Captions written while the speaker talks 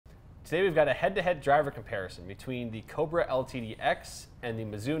Today we've got a head-to-head driver comparison between the Cobra LTDx and the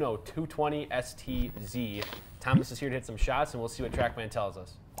Mizuno 220 ST-Z. Thomas is here to hit some shots, and we'll see what Trackman tells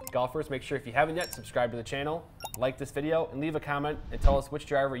us. Golfers, make sure if you haven't yet, subscribe to the channel, like this video, and leave a comment and tell us which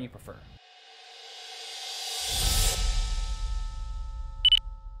driver you prefer.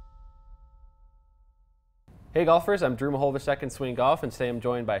 Hey golfers, I'm Drew Mahowald of Second Swing Golf, and today I'm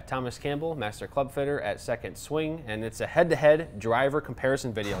joined by Thomas Campbell, Master Club Fitter at Second Swing, and it's a head-to-head driver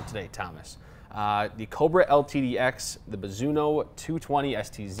comparison video today, Thomas. The Cobra LTDx, the Mizuno 220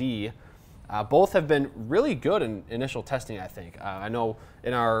 ST-Z, both have been really good in initial testing, I think. I know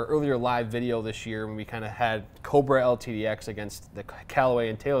in our earlier live video this year when we kind of had Cobra LTDx against the Callaway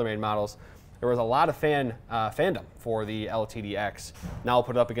and TaylorMade models, there was a lot of fandom for the LTDx. Now we'll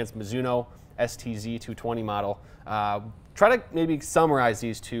put it up against Mizuno ST-Z 220 model. Try to maybe summarize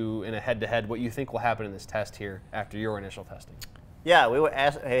these two in a head-to-head, what you think will happen in this test here after your initial testing. Yeah, we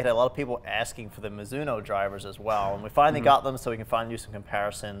had a lot of people asking for the Mizuno drivers as well, and we finally got them so we can finally do some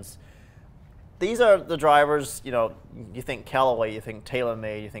comparisons. These are the drivers, you know, you think Callaway, you think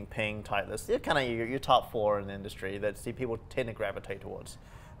TaylorMade, you think Ping, Titleist. They're kind of your top four in the industry that people tend to gravitate towards.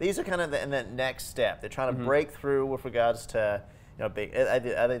 These are kind of in that next step. They're trying to break through with regards to, you know,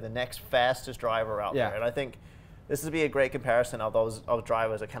 are they the next fastest driver out there? And I think this would be a great comparison of those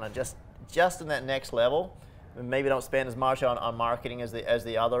drivers that kind of just in that next level. And maybe don't spend as much on marketing as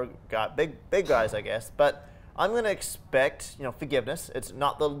the other big guys, I guess. But I'm going to expect, you know, forgiveness. It's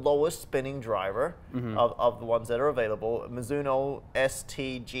not the lowest spinning driver of the ones that are available. Mizuno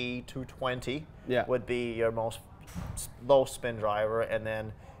ST-Z 220 would be your most low spin driver, and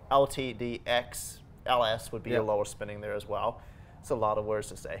then LTDx LS would be your lower spinning there as well. It's a lot of words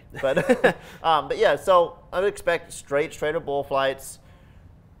to say, but yeah. So I would expect straighter bull flights.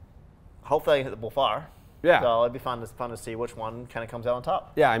 Hopefully, I can hit the bull far. Yeah. So it'd be fun to see which one kind of comes out on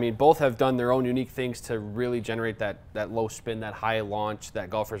top. Yeah, I mean, both have done their own unique things to really generate that low spin, that high launch that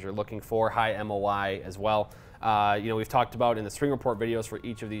golfers are looking for, high MOI as well. You know, we've talked about in the swing report videos for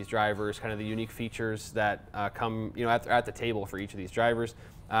each of these drivers, kind of the unique features that come, you know, at the table for each of these drivers.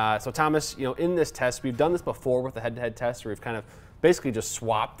 So Thomas, you know, in this test, we've done this before with the head-to-head test, where we've kind of basically just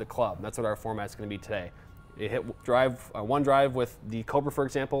swapped the club. That's what our format's going to be today. You hit one drive with the Cobra, for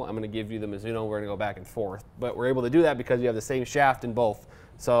example. I'm going to give you the Mizuno. We're going to go back and forth, but we're able to do that because you have the same shaft in both.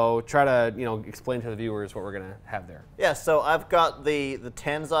 So try to, you know, explain to the viewers what we're going to have there. Yeah, so I've got the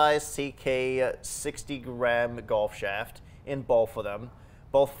Tensai CK 60-gram golf shaft in both of them,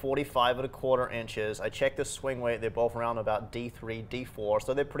 both 45¼ inches. I checked the swing weight; they're both around about D3, D4,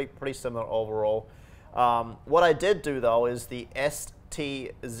 so they're pretty similar overall. What I did do though is the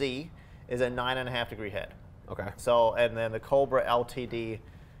ST-Z is a 9.5-degree head. Okay. So, and then the Cobra LTDx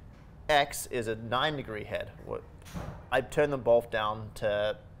is a 9-degree head. I turned them both down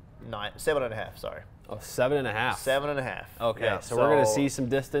to 7.5. Sorry. Oh, 7.5. 7.5. Okay. Yeah, so we're going to see some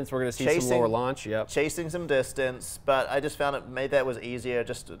distance. We're going to see some lower launch. Yep. Chasing some distance, but I just found maybe that was easier.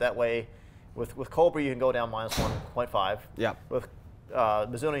 Just that way, with Cobra you can go down -1.5. Yeah. With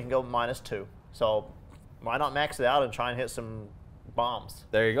Mizuno you can go -2. So why not max it out and try and hit some bombs?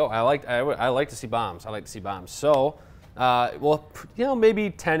 There you go. I like to see bombs. I like to see bombs. So, well, you know, maybe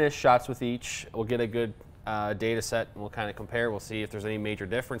 10-ish shots with each. We'll get a good data set, and we'll kind of compare. We'll see if there's any major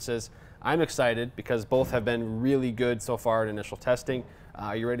differences. I'm excited because both have been really good so far in initial testing.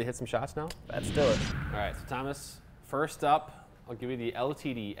 Are you ready to hit some shots now? Let's do it. All right, so Thomas, first up, I'll give you the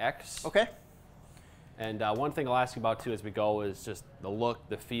LTDx. Okay. And one thing I'll ask you about too as we go is just the look,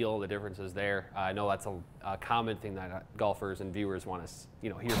 the feel, the differences there. I know that's a common thing that golfers and viewers want to,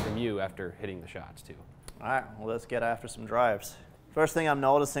 you know, hear from you after hitting the shots too. All right, well, let's get after some drives. First thing I'm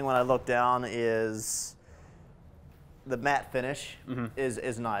noticing when I look down is the matte finish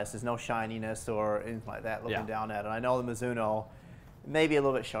is nice. There's no shininess or anything like that looking down at it. I know the Mizuno maybe a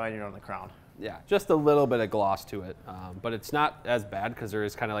little bit shinier on the crown. Yeah, just a little bit of gloss to it, but it's not as bad because there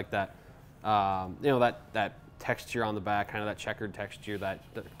is kind of like that. You know, that texture on the back, kind of that checkered texture that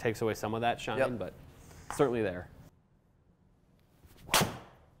takes away some of that shine, but certainly there.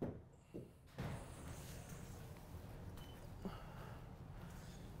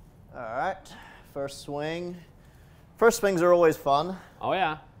 All right, first swing. First swings are always fun. Oh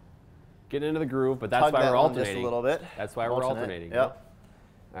yeah, getting into the groove, but that's why we're alternating. Just a little bit. That's why we're alternating. Yep.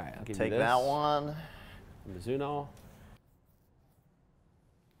 All right, I'll give take you this. That one. Mizuno.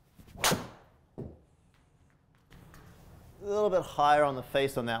 A little bit higher on the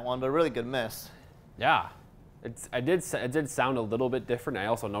face on that one, but a really good miss. Yeah, it did sound a little bit different. I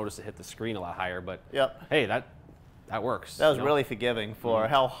also noticed it hit the screen a lot higher, but hey, that works. That was really forgiving for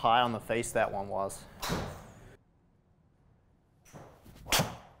how high on the face that one was.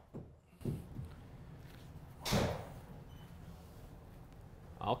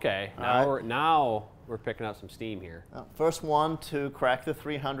 Okay, now we're picking up some steam here. First one to crack the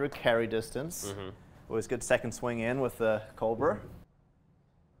 300 carry distance. Always good second swing in with the Cobra.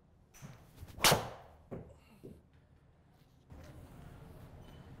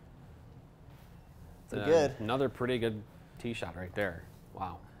 Pretty good. Another pretty good tee shot right there.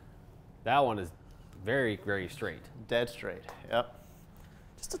 Wow. That one is very, very straight. Dead straight, yep.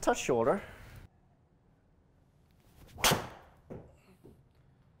 Just a touch shorter.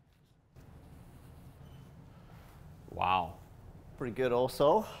 Wow. Pretty good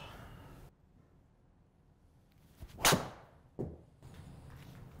also.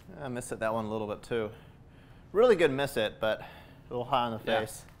 I missed it that one a little bit too. Really good miss it, but a little high on the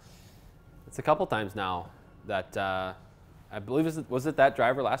face. It's a couple times now that I believe was it that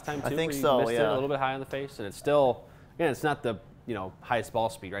driver last time too? I think where you so. Missed it a little bit high on the face, and it's still again it's not the highest ball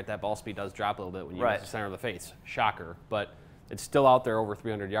speed, right? That ball speed does drop a little bit when you miss the center of the face. Shocker, but it's still out there over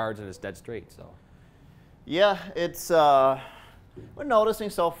 300 yards and it's dead straight. So yeah, it's we're noticing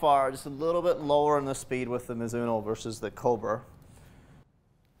so far just a little bit lower in the speed with the Mizuno versus the Cobra.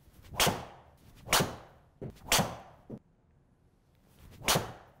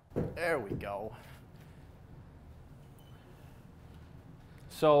 There we go.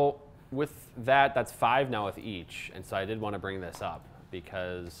 So with that, that's 5 now with each, and so I did want to bring this up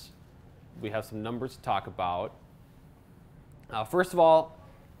because we have some numbers to talk about. First of all,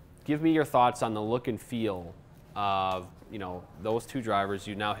 give me your thoughts on the look and feel of those two drivers.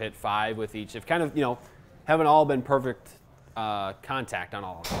 You now hit 5 with each. They've kind of haven't all been perfect contact on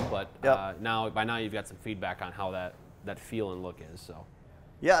all of them, but by now you've got some feedback on how that feel and look is. So.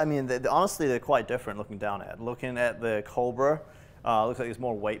 Yeah, I mean, honestly, they're quite different looking down at. Looking at the Cobra, looks like there's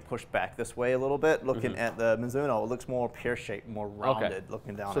more weight pushed back this way a little bit. Looking at the Mizuno, it looks more pear-shaped, more rounded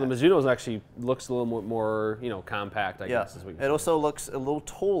looking down at. So the Mizuno actually looks a little more compact, I guess. Is what it also looks a little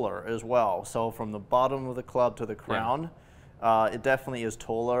taller as well. So from the bottom of the club to the crown, it definitely is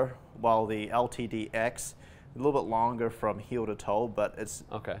taller, while the LTDx, a little bit longer from heel to toe, but it's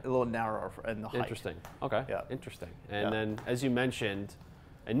a little narrower in the height. Interesting. Okay. Yeah. Interesting. And then, as you mentioned,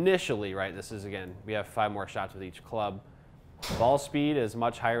 initially, right, this is, again, we have 5 more shots with each club. Ball speed is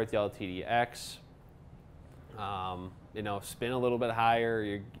much higher with the LTDx. Spin a little bit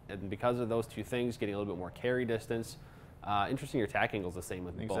higher. And because of those two things, getting a little bit more carry distance. Interesting, your tack angle is the same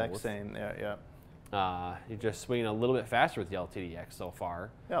with both. Exact same, yeah. You're just swinging a little bit faster with the LTDx so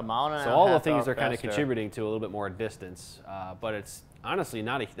far. Yeah, mile and a half. So all the things are kind of contributing to a little bit more distance, but it's honestly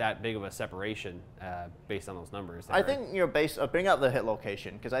not that big of a separation based on those numbers. I think bring up the hit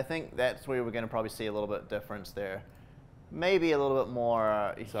location, because I think that's where we're going to probably see a little bit difference there. Maybe a little bit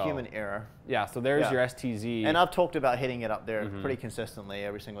more human error. Yeah, so there's your ST-Z. And I've talked about hitting it up there pretty consistently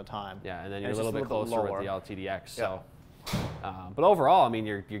every single time. Yeah, and then you're a little bit closer with the LTDx. So. But overall, I mean,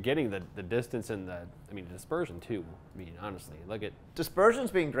 you're getting the distance and the dispersion too. I mean, honestly, look at dispersion's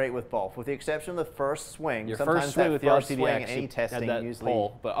been great with both, with the exception of the first swing. Your Sometimes first swing with the LTDx, any testing that usually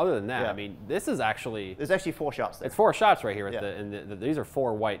pull. But other than that, I mean, this is actually there's actually 4 shots there. It's 4 shots right here, and these are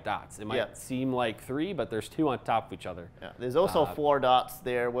 4 white dots. It might seem like 3, but there's 2 on top of each other. Yeah. There's also 4 dots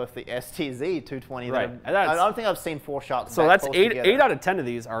there with the ST-Z 220. Right. I don't think I've seen 4 shots. So that's 8 out of 10 of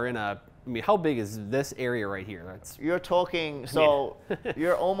these are in a. I mean, how big is this area right here? You're talking,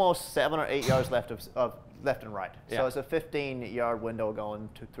 you're almost 7 or 8 yards left of left and right. So it's a 15-yard window going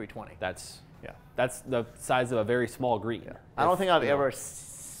to 320. That's the size of a very small green. Yeah. I don't think I've ever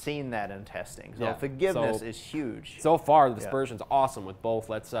seen that in testing. So forgiveness is huge. So far, the dispersion's awesome with both.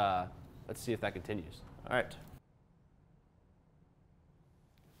 Let's see if that continues. All right.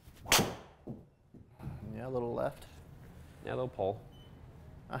 Yeah, a little left. Yeah, a little pull.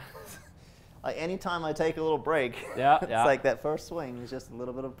 Like anytime I take a little break, it's like that first swing is just a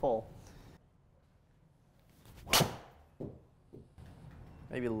little bit of pull.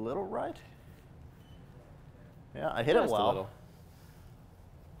 Maybe a little right. Yeah, I hit it well. A little.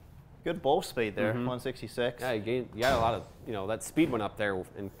 Good ball speed there, 166. Yeah, you got a lot of, that speed went up there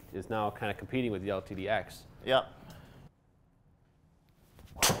and is now kind of competing with the LTDx. Yep.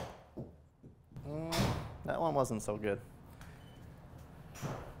 That one wasn't so good.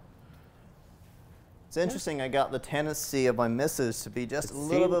 It's interesting, I got the tendency of my misses to be just a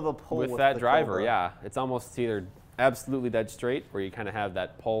little bit of a pull with that driver, it's almost either absolutely dead straight or you kind of have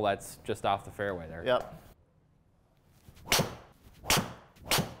that pull that's just off the fairway there. Yep.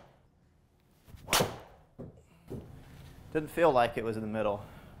 Didn't feel like it was in the middle.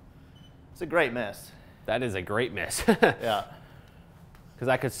 It's a great miss. That is a great miss. Yeah.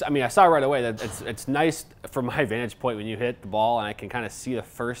 Because I saw right away that it's nice from my vantage point when you hit the ball and I can kind of see the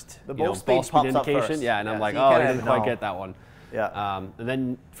first ball speed indication. Yeah, and I'm like, oh, I didn't quite get that one. Yeah. And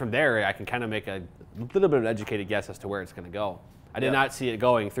then from there, I can kind of make a little bit of an educated guess as to where it's going to go. I did not see it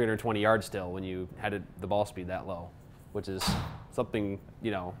going 320 yards still when you had the ball speed that low, which is something,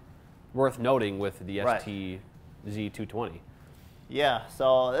 you know, worth noting with the ST-Z 220. Yeah,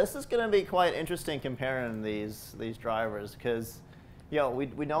 so this is going to be quite interesting comparing these drivers because, you know,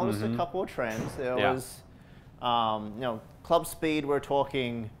 we noticed a couple of trends. There was, you know, club speed we're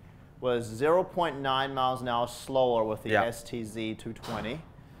talking was 0.9 miles an hour slower with the ST-Z 220.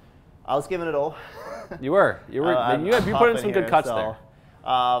 I was giving it all. You were. You put in some good cuts there.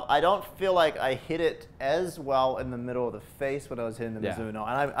 I don't feel like I hit it as well in the middle of the face when I was hitting the Mizuno.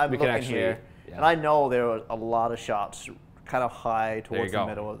 And I'm looking here, and I know there were a lot of shots kind of high towards the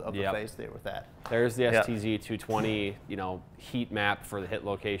middle of the face there with that. There's the ST-Z 220, you know, heat map for the hit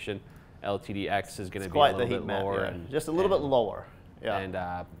location. LTDx is going to be a little bit lower. And, just a little bit lower. Yeah.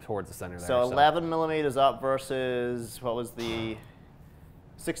 And towards the center there. So 11 millimeters up versus, what was the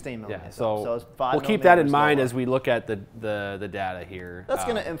 16 millimeters? Yeah, so it's 5 we'll keep that in mind as we look at the data here. That's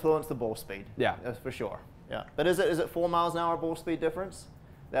going to influence the ball speed. Yeah. That's for sure. Yeah. But is it 4 miles an hour ball speed difference?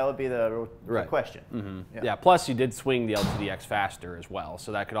 That would be the question. Yeah, plus you did swing the LTDx faster as well,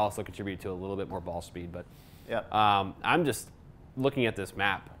 so that could also contribute to a little bit more ball speed. But I'm just looking at this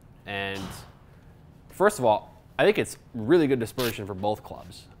map, and first of all, I think it's really good dispersion for both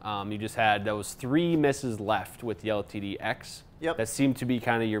clubs. You just had those 3 misses left with the LTDx. That seemed to be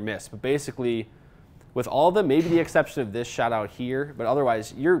kind of your miss. But basically, with all of them, maybe the exception of this shot out here, but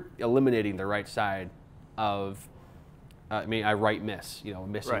otherwise, you're eliminating the right side of, I mean, a right miss. You know,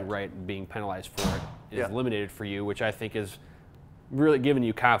 missing right and being penalized for it is eliminated for you, which I think is really giving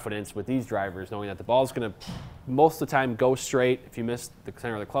you confidence with these drivers, knowing that the ball's going to, most of the time, go straight. If you miss the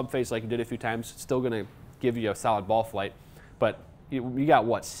center of the club face like you did a few times, it's still going to give you a solid ball flight. But you got,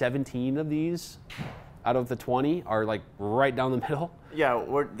 what, 17 of these out of the 20 are like right down the middle? Yeah,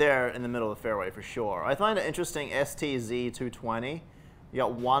 we're there in the middle of the fairway for sure. I find it interesting, ST-Z 220, you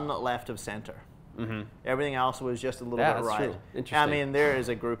got 1 left of center. Everything else was just a little bit right. True. Interesting. I mean, there is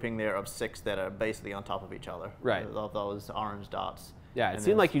a grouping there of 6 that are basically on top of each other. Right. Of those orange dots. Yeah, it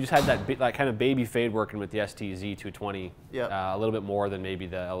seemed like you just had that kind of baby fade working with the ST-Z 220 a little bit more than maybe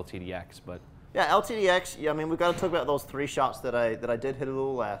the LTDx, but. Yeah, LTDx. I mean, we've got to talk about those 3 shots that I did hit a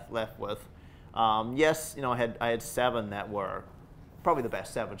little left with. Yes, you know, I had 7 that were probably the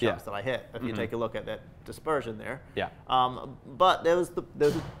best 7 shots that I hit. If you take a look at that dispersion there. Yeah. But there was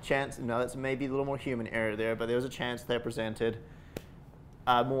a chance. You know, that's maybe a little more human error there, but there was a chance that presented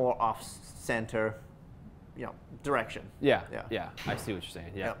more off center, you know, direction. Yeah. I see what you're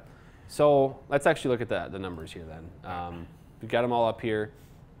saying. Yeah. So let's actually look at the numbers here then. We've got them all up here.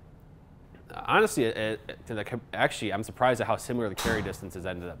 Honestly, actually, I'm surprised at how similar the carry distances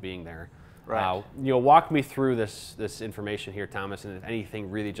ended up being there. Right. You know, walk me through this information here, Thomas, and if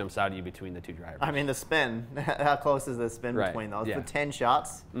anything really jumps out at you between the 2 drivers. I mean, the spin. How close is the spin between those? For 10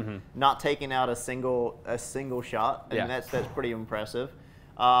 shots, not taking out a single shot. I mean, that's pretty impressive.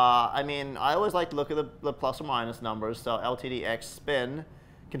 I mean, I always like to look at the plus or minus numbers. So LTDx spin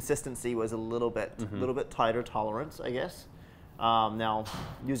consistency was a little bit tighter tolerance, I guess. Now,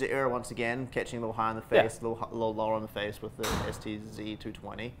 user error once again, catching a little high on the face, a little lower on the face with the ST-Z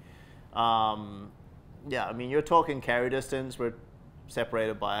 220. Yeah, I mean, you're talking carry distance. We're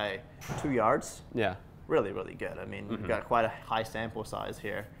separated by 2 yards. Yeah. Really, really good. I mean, we've got quite a high sample size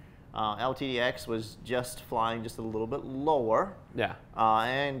here. LTDx was just flying just a little bit lower. Yeah.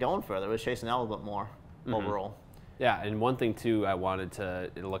 And going further. It was chasing out a little bit more overall. Yeah, and one thing, too, I wanted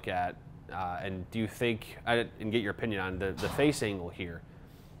to look at, and do you think, and get your opinion on the face angle here.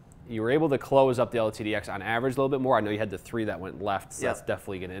 You were able to close up the LTDx on average a little bit more. I know you had the 3 that went left, so that's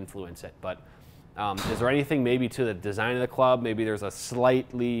definitely going to influence it. But is there anything maybe to the design of the club? Maybe there's a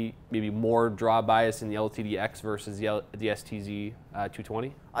slightly, maybe more draw bias in the LTDx versus the ST-Z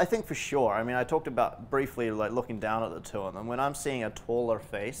 220? I think for sure. I mean, I talked about briefly like looking down at the 2 of them. When I'm seeing a taller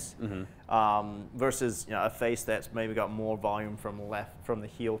face versus a face that's maybe got more volume from the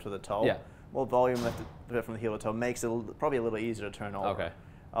heel to the toe, more volume left from the heel to the toe makes it probably a little easier to turn over. Okay.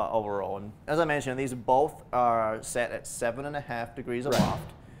 Overall. And as I mentioned, these both are set at 7.5 degrees of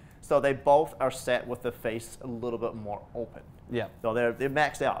loft. So they both are set with the face a little bit more open. Yeah. So they're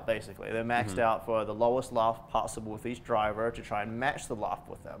maxed out, basically. They're maxed out for the lowest loft possible with each driver to try and match the loft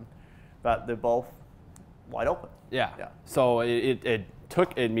with them. But they're both wide open. Yeah. So it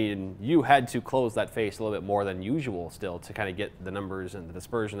took, I mean, you had to close that face a little bit more than usual still to kind of get the numbers and the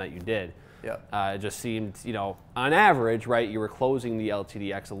dispersion that you did. Yeah. It just seemed, on average, right, you were closing the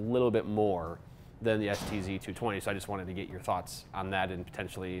LTDx a little bit more than the ST-Z 220. So I just wanted to get your thoughts on that and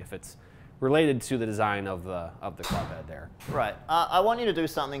potentially if it's related to the design of the club head there. Right. I want you to do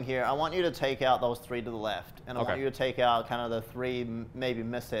something here. I want you to take out those 3 to the left, and I want you to take out kind of the 3 maybe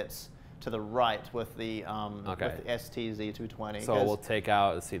mishits to the right with the ST-Z 220. So we'll take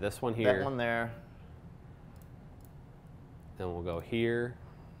out, let's see, this one here. That one there. Then we'll go here.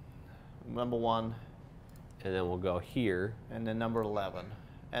 Number 1. And then we'll go here. And then number 11.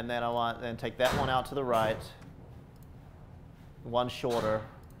 And then then take that one out to the right. One shorter.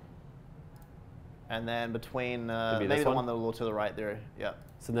 And then between, maybe the one that will to the right there. Yep.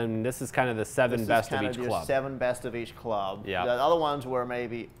 So then this is kind of the 7 best of each club. 7 best of each club. Yeah. The other ones were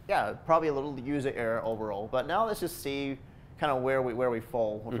maybe, probably a little user error overall. But now let's just see kind of where we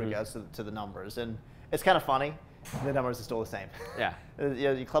fall with regards to the numbers. And it's kind of funny. The numbers are still the same. Yeah.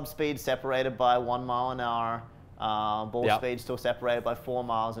 Your club speed separated by 1 mile an hour. Ball speed still separated by 4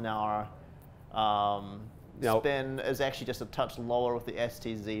 miles an hour. Spin is actually just a touch lower with the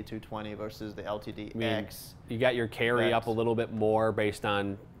ST-Z 220 versus the LTDx. I mean, you got your carry up a little bit more based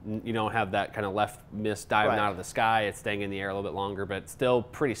on you don't have that kind of left miss diving out of the sky. It's staying in the air a little bit longer, but still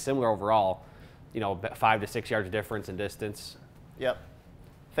pretty similar overall. 5 to 6 yards of difference in distance. Yep.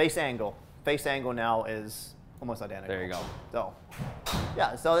 Face angle. Face angle now is almost identical. There you go. So,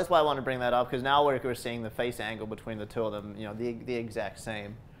 so that's why I wanted to bring that up, because now we're seeing the face angle between the two of them, the exact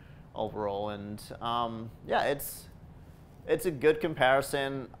same overall. And it's a good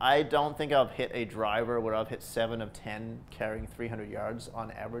comparison. I don't think I've hit a driver where I've hit 7 of 10 carrying 300 yards on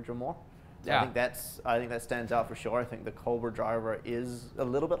average or more. So I think that stands out for sure. I think the Cobra driver is a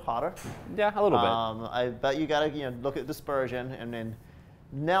little bit hotter. Yeah, a little bit. But you got to look at dispersion, and then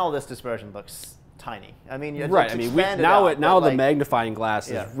now this dispersion looks tiny. I mean, right. I mean, now the magnifying glass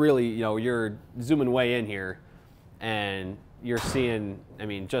is really, you're zooming way in here, and you're seeing, I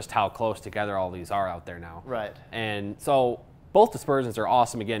mean, just how close together all these are out there now. Right. And so both dispersions are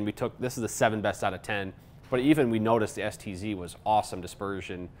awesome. Again, this is the 7 best out of 10, but even we noticed the ST-Z was awesome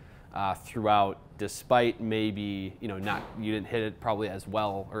dispersion throughout, despite maybe, you didn't hit it probably as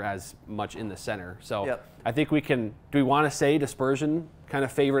well or as much in the center. So I think do we want to say dispersion kind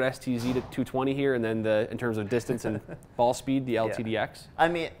of favored ST-Z to 220 here, and then in terms of distance and ball speed, the LTDx? I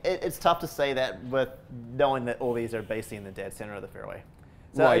mean, it's tough to say that with knowing that all these are basically in the dead center of the fairway.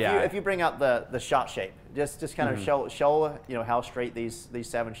 So if you bring up the shot shape, just kind of show how straight these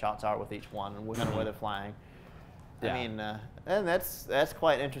 7 shots are with each one, and kind of where they're flying. I mean, and that's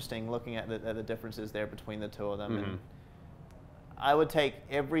quite interesting looking at the differences there between the two of them. And I would take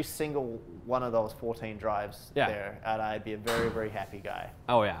every single one of those 14 drives there, and I'd be a very, very happy guy.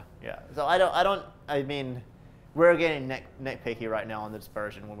 Oh yeah. Yeah. So I mean, we're getting nitpicky right now on the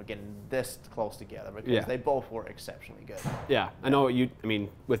dispersion when we're getting this close together, because they both were exceptionally good. Yeah, I know I mean,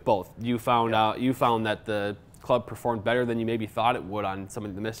 with both, you found that the club performed better than you maybe thought it would on some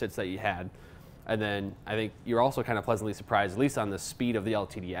of the mishits that you had. And then I think you're also kind of pleasantly surprised, at least on the speed of the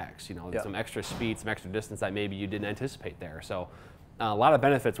LTDx. Some extra speed, some extra distance that maybe you didn't anticipate there. So a lot of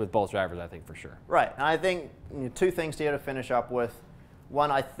benefits with both drivers, I think, for sure. Right. And I think 2 things here to finish up with.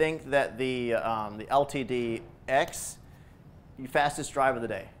 One, I think that the LTDx, fastest drive of the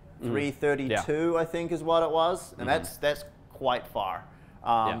day, 3:32, I think is what it was, and that's quite far.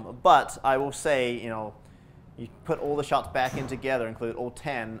 But I will say, you put all the shots back in together, include all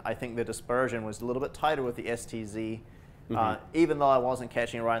 10, I think the dispersion was a little bit tighter with the ST-Z, even though I wasn't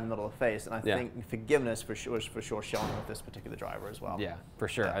catching it right in the middle of the face. And I think forgiveness was for sure showing with this particular driver as well. Yeah, for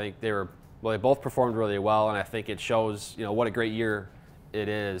sure. I think they both performed really well, and I think it shows, what a great year it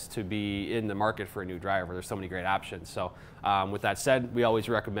is to be in the market for a new driver. There's so many great options. So with that said, we always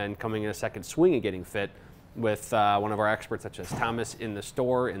recommend coming in a second swing and getting fit with one of our experts, such as Thomas in the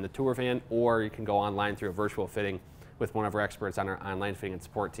store, in the tour van, or you can go online through a virtual fitting with one of our experts on our online fitting and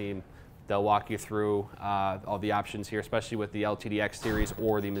support team. They'll walk you through all the options here, especially with the LTDx series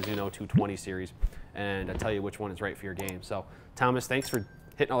or the Mizuno 220 series, and tell you which one is right for your game. So Thomas, thanks for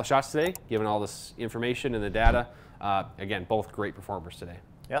hitting all the shots today, giving all this information and the data. Again, both great performers today.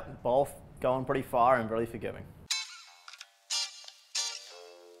 Yep, both going pretty far and really forgiving.